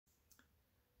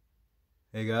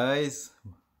Hey guys,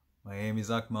 my name is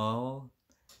Akmal.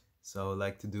 So I would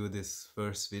like to do this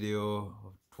first video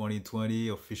of 2020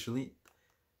 officially.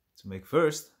 To make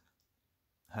first,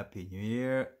 Happy New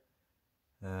Year,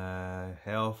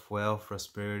 health, wealth,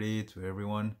 prosperity to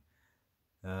everyone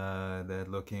that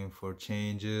looking for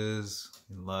changes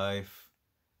in life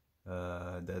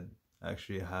that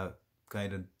actually have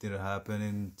kind of didn't happen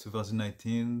in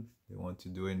 2019. They want to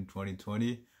do it in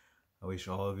 2020. I wish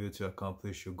all of you to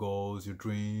accomplish your goals, your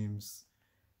dreams,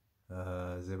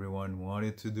 as everyone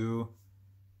wanted to do.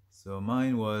 So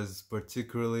mine was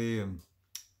particularly a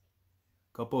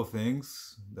couple of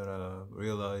things that I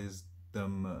realized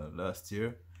them last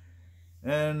year,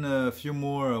 and a few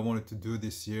more I wanted to do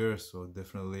this year. So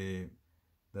definitely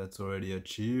that's already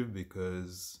achieved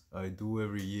because I do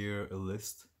every year a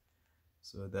list.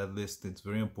 So that list it's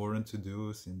very important to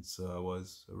do since I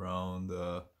was around,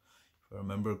 if I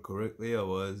remember correctly, I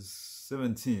was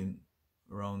 17,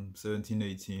 around 17,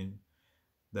 18.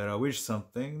 That I wish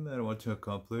something that I want to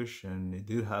accomplish, and it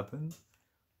did happen.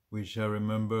 Which I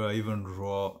remember I even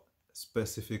draw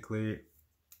specifically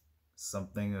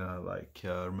something I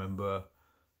remember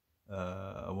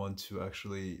I want to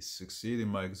actually succeed in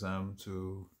my exam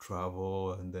to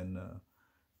travel and then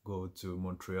go to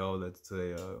Montreal. Let's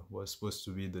say was supposed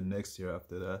to be the next year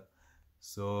after that.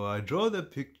 So I draw the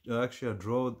picture. Actually, I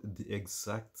draw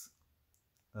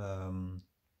um,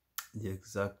 the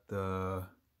exact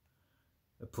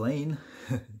plane,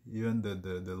 even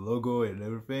the logo and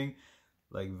everything,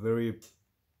 like very,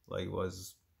 like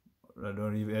was, I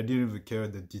didn't even care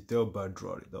the detail, but I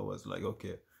draw it. I was like,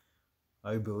 okay,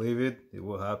 I believe it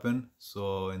will happen.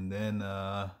 So and then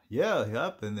yeah, it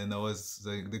happened, and I was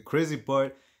like, the crazy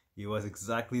part, it was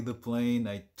exactly the plane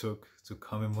I took to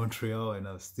come in Montreal, and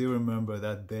I still remember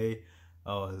that day.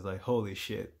 I was like, holy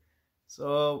shit.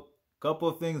 So a couple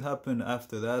of things happened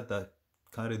after that that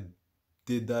kind of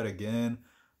did that again.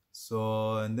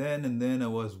 So and then I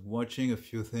was watching a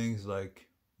few things like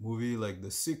movie like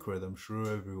The Secret. I'm sure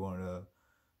everyone,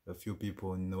 a few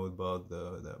people know about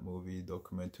that movie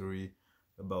documentary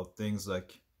about things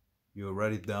like you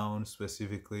write it down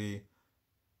specifically,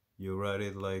 you write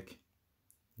it like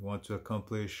you want to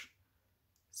accomplish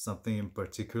something in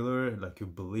particular, like you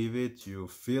believe it, you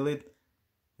feel it,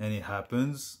 and it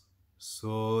happens.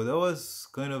 So that was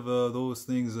kind of those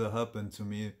things that happened to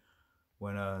me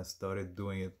when I started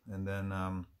doing it. And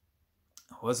then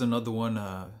was another one,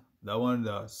 that one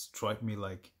that struck me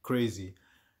like crazy.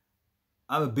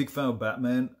 I'm a big fan of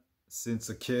Batman since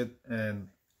a kid, and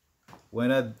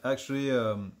when I actually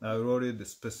I wrote it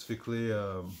specifically,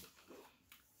 I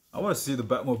want to see the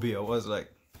Batmobile. I was like,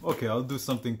 okay, I'll do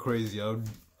something crazy.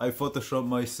 I Photoshop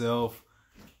myself.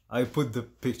 I put the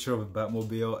picture of a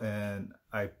Batmobile and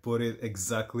I put it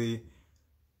exactly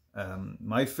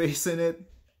my face in it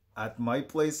at my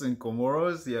place in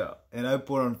Comoros, yeah. And I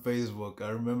put on Facebook. I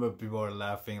remember people were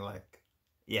laughing like,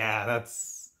 yeah,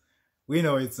 that's, we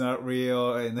know it's not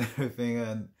real and everything.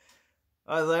 And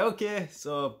I was like, okay.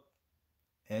 So,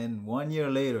 and 1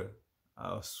 year later,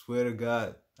 I swear to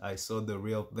God, I saw the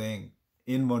real thing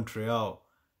in Montreal.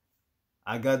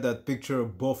 I got that picture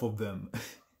of both of them.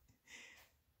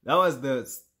 that was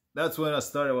the that's when I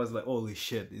started. I was like, holy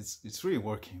shit, it's really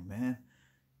working, man.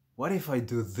 What if I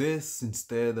do this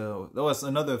instead? That was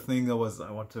another thing I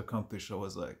want to accomplish. I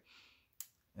was like,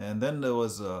 and then there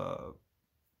was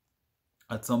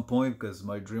at some point, because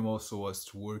my dream also was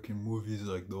to work in movies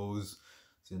like those.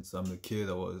 Since I'm a kid,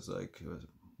 I was like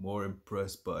more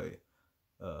impressed by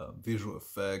visual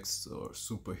effects or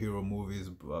superhero movies.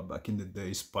 Back in the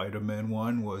day, Spider-Man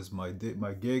one was my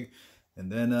gig,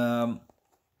 and then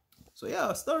so yeah,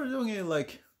 I started doing it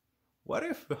like, what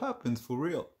if it happens for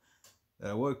real?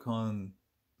 I work on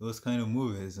those kind of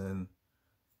movies, and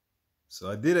so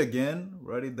I did again,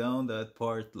 write it down that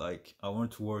part, like I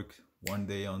want to work one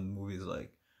day on movies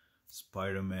like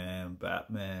Spider-Man,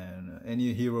 Batman,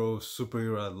 any hero,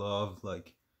 superhero I love,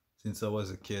 like since I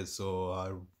was a kid. So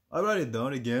I write it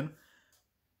down again,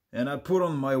 and I put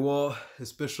on my wall,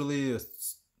 especially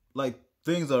like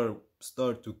things are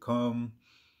start to come,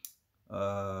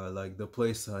 like the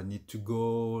place I need to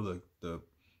go, like the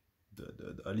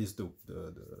at least the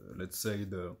let's say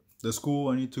the school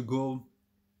I need to go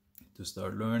to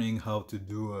start learning how to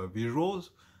do visuals,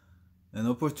 and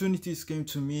opportunities came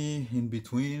to me in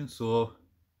between. So,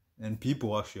 and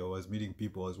people, actually I was meeting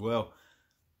people as well,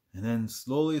 and then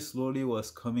slowly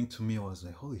was coming to me. I was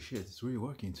like, holy shit, it's really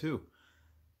working too.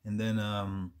 And then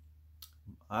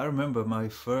I remember my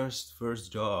first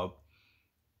job,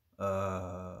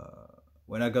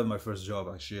 when I got my first job,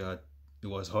 actually it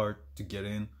was hard to get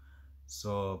in.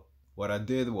 So what I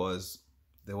did was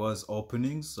there was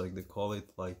openings, like they call it,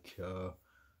 like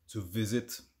to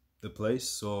visit the place.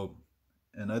 So,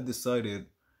 and I decided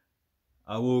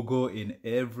I will go in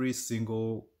every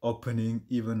single opening,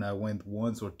 even I went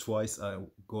once or twice, I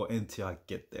go until I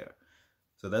get there.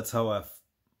 So that's how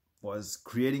was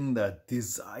creating that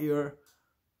desire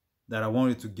that I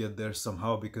wanted to get there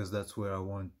somehow, because that's where I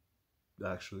want to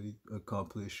actually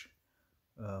accomplish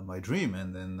my dream.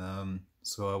 And then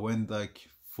so I went like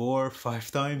 4 or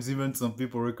 5 times. Even some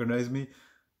people recognize me.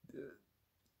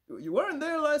 You weren't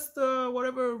there last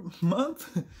whatever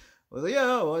month. I was like,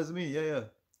 yeah, it was me. Yeah, yeah,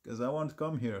 because I want to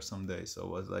come here someday. So I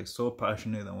was like so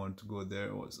passionate. I wanted to go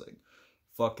there. I was like,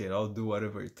 fuck it, I'll do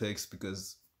whatever it takes,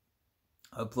 because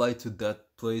I applied to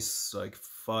that place like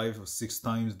 5 or 6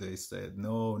 times. They said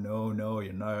no, no, no,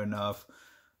 you're not enough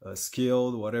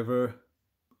skilled, whatever.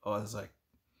 I was like,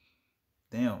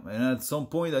 damn. And at some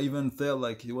point, I even felt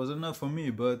like it was enough for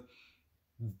me. But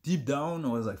deep down, I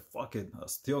was like, fuck it, I'm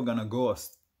still gonna go. I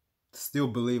still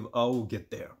believe I will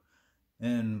get there.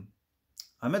 And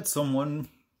I met someone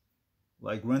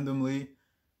like randomly,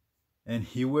 and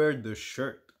he wore the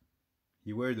shirt.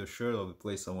 He wore the shirt of the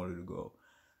place I wanted to go.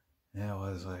 And I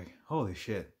was like, holy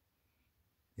shit.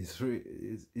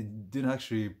 It didn't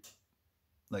actually,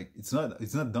 like, it's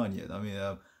not done yet. I mean,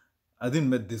 I didn't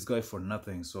met this guy for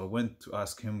nothing. So I went to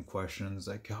ask him questions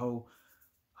like, how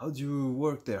do you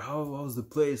work there? How's the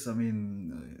place? I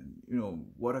mean,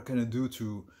 what can I do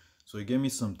to? So he gave me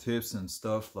some tips and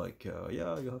stuff like,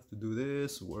 yeah, you have to do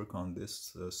this, work on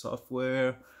this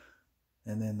software.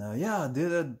 And then, yeah, I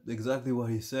did it exactly what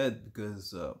he said,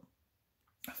 because I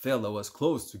felt I was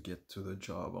close to get to the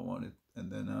job I wanted.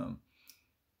 And then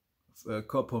for a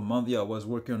couple of months, yeah, I was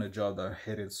working on a job that I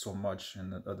hated so much,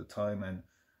 and at the time, and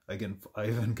again, I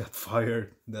even got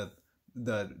fired.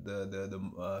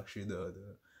 Actually the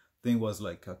thing was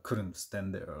like I couldn't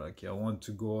stand there. Like, I want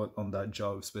to go on that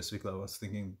job specifically. I was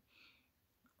thinking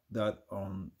that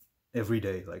every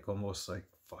day, like almost like,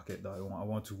 fuck it, I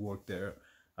want to work there.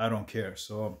 I don't care.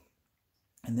 So,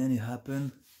 and then it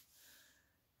happened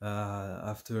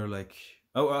after like,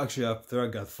 oh, actually after I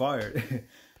got fired.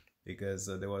 Because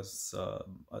there was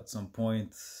at some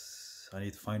point I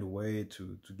need to find a way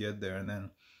to get there. And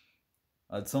then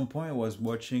at some point I was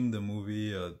watching the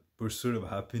movie Pursuit of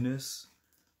Happiness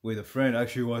with a friend.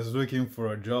 Actually was looking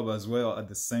for a job as well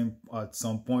at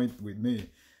some point with me.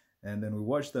 And then we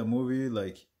watched that movie.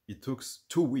 Like, it took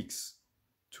 2 weeks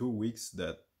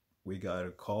that we got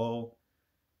a call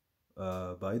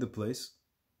by the place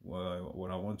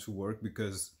where I want to work,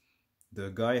 because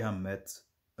the guy I met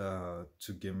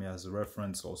to give me as a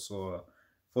reference also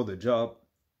for the job,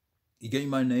 he gave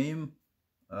my name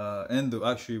and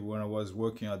actually when I was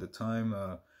working at the time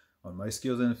on my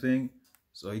skills and everything.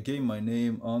 So he gave my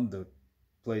name on the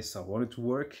place I wanted to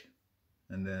work.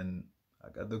 And then I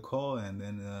got the call, and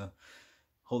then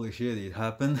holy shit, it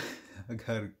happened. I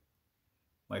got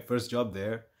my first job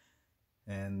there.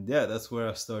 And yeah, that's where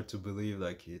I start to believe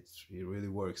like it really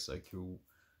works. Like, you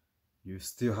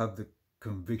still have the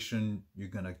conviction you're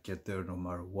gonna get there no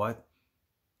matter what.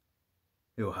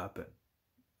 It'll happen.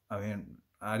 I mean,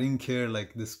 I didn't care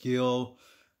like the skill.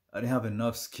 I didn't have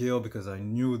enough skill, because I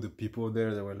knew the people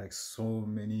there. There were like so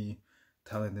many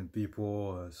talented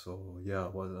people. So yeah,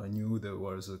 I knew there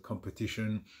was a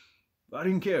competition. But I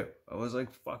didn't care. I was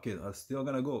like, fuck it, I'm still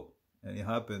gonna go. And it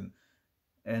happened.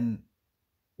 And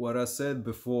what I said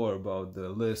before about the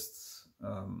lists,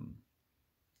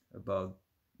 about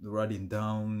writing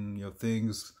down your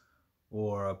things,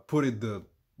 or put it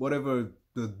whatever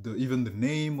the even the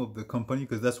name of the company,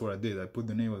 because that's what I did. I put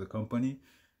the name of the company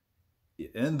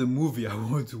and the movie I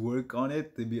want to work on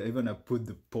it. Even I put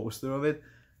the poster of it,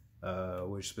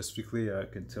 which specifically I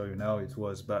can tell you now, it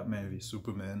was Batman v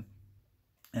Superman,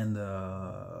 and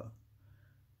the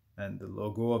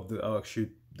logo of actually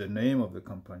the name of the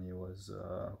company was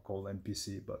called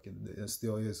NPC back in the day. It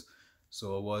still is.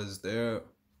 So I was there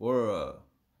for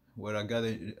where I got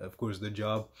it, of course, the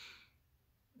job.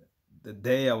 The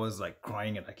day I was like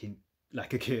crying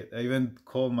like a kid. I even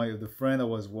called the friend I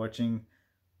was watching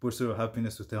Pursuit of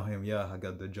Happiness to tell him, yeah, I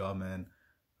got the job, man.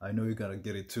 I know you gotta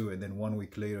get it too. And then 1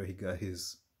 week later, he got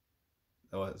his.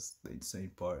 That was the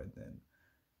insane part. And then,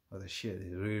 oh, the shit,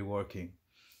 it's really working.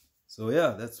 So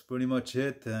yeah, that's pretty much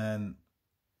it. And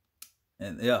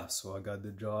yeah, so I got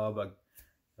the job.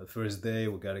 The first day,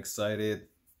 we got excited,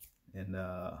 and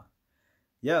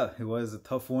yeah, it was a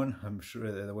tough one. I'm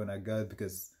sure that when I got,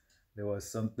 because there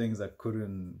was some things I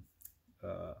couldn't.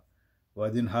 Well, I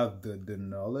didn't have the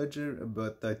knowledge,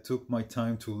 but I took my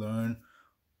time to learn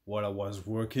what I was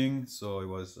working. So it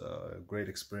was a great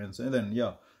experience. And then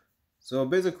yeah, so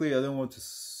basically I don't want to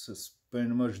pretty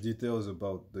much details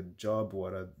about the job,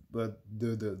 but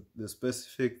the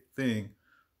specific thing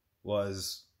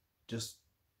was just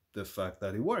the fact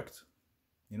that it worked.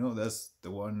 You know, that's the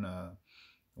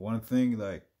one thing.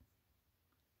 Like,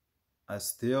 I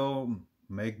still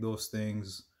make those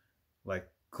things like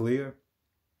clear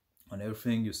on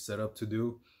everything you set up to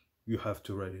do. You have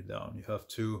to write it down. You have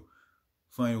to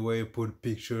find a way to put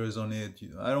pictures on it.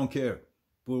 I don't care.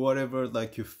 Put whatever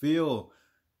like you feel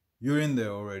you're in there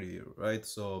already, right?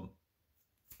 So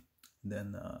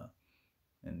then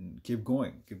and keep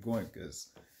going, because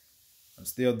I'm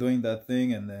still doing that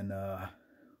thing. And then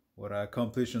what I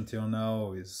accomplished until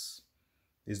now is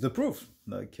the proof.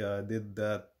 Like, I did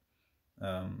that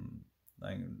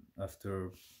like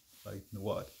after like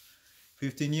what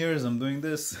 15 years I'm doing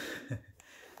this.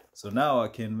 So now I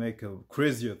can make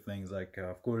crazier things. Like,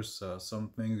 of course, some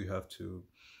things you have to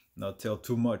not tell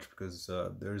too much, because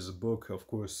there's a book, of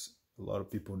course, a lot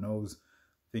of people knows,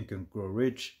 Think and Grow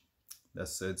Rich, that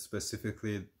said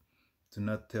specifically to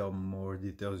not tell more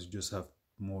details. You just have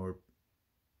more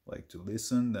like to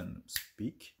listen than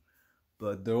speak.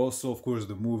 But there also, of course,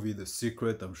 the movie The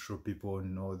Secret. I'm sure people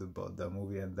know about that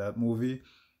movie. And that movie,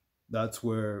 that's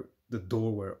where the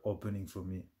door were opening for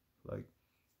me. Like,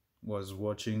 was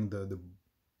watching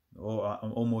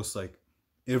I'm almost like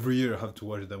every year I have to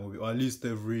watch that movie, or at least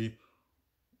every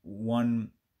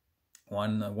once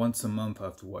a month I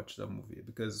have to watch that movie,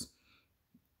 because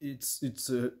it's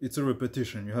a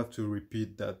repetition. You have to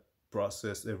repeat that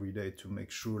process every day to make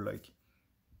sure, like,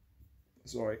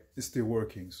 sorry, it's still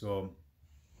working. So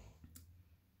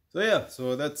yeah,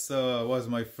 so that's was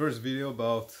my first video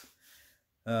about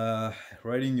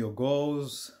writing your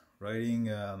goals, writing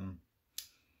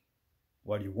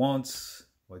what you want,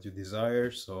 what you desire.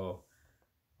 So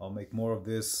I'll make more of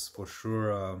this for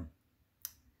sure,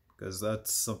 because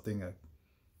that's something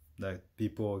that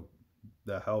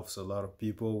helps a lot of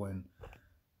people when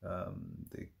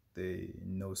they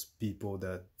knows people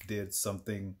that did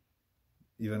something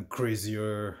even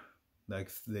crazier,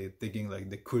 like they thinking like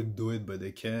they could do it, but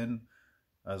they can,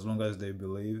 as long as they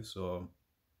believe. So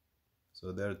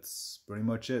that's pretty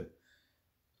much it.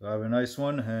 So have a nice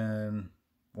one, and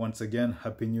once again,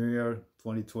 Happy New Year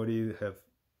 2020.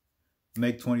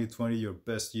 Make 2020 your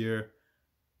best year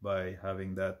by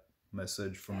having that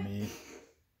message from me.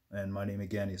 And my name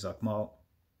again is Akmal.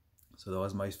 So that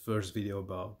was my first video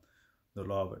about the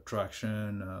law of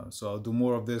attraction. So I'll do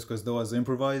more of this, because that was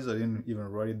improvised. I didn't even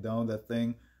write it down, that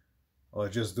thing. I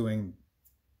was just doing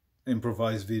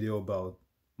improvised video about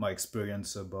my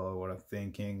experience, about what I'm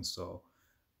thinking. So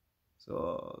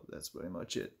that's pretty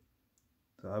much it.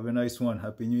 So have a nice one.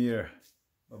 Happy New Year.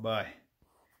 Bye-bye.